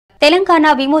తెలంగాణ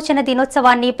విమోచన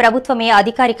దినోత్సవాన్ని ప్రభుత్వమే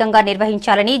అధికారికంగా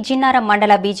నిర్వహించాలని జిన్నారం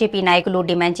మండల బీజేపీ నాయకులు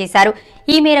డిమాండ్ చేశారు.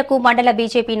 ఈ మేరకు మండల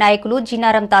బీజేపీ నాయకులు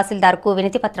జిన్నారం తహసీల్దార్కు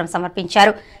వినతిపత్రం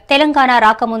సమర్పించారు. తెలంగాణ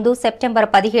రాకముందు సెప్టెంబర్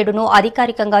 17ను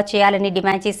అధికారికంగా చేయాలని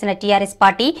డిమాండ్ చేసిన టీఆర్ఎస్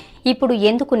పార్టీ ఇప్పుడు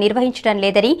ఎందుకు నిర్వహించడం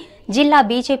లేదని జిల్లా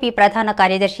బీజేపీ ప్రధాన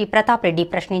కార్యదర్శి ప్రతాప్ రెడ్డి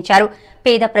ప్రశ్నించారు.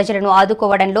 పేద ప్రజలను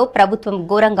ఆదుకోవడంలో ప్రభుత్వం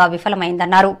ఘోరంగా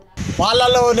విఫలమైందన్నారు.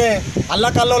 వాళ్ళలోనే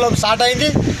అల్లకల్లోలం స్టార్ట్ అయింది.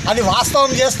 అది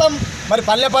వాస్తవం చేస్తాం. మరి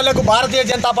పల్లె పల్లెకు భారతీయ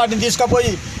జనతా పార్టీని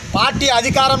తీసుకుపోయి పార్టీ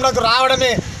అధికారంలోకి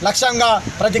రావడమే లక్ష్యంగా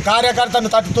ప్రతి కార్యకర్తను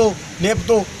తట్టుతూ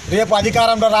లేపుతూ రేపు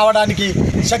అధికారంలో రావడానికి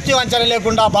శక్తి వంచన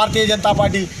లేకుండా భారతీయ జనతా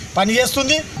పార్టీ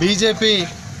పనిచేస్తుంది. బీజేపీ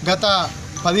గత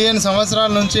 15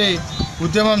 సంవత్సరాల నుంచి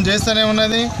ఉద్యమం చేస్తూనే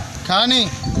ఉన్నది. కానీ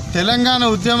తెలంగాణ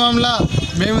ఉద్యమంలో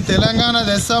మేము తెలంగాణ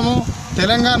తెస్తాము,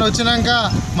 తెలంగాణ వచ్చినాక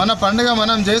మన పండుగ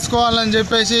మనం చేసుకోవాలని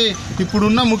చెప్పేసి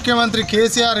ఇప్పుడున్న ముఖ్యమంత్రి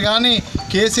కేసీఆర్ కానీ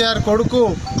కేసీఆర్ కొడుకు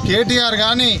కేటీఆర్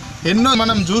కానీ ఎన్నో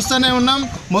మనం చూస్తూనే ఉన్నాం.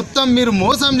 మొత్తం మీరు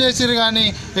మోసం చేసిరు కానీ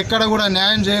ఎక్కడ కూడా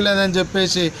న్యాయం చేయలేదని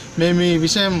చెప్పేసి మేము ఈ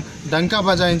విషయం డంకా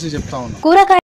బజాయించి చెప్తా ఉన్నాం.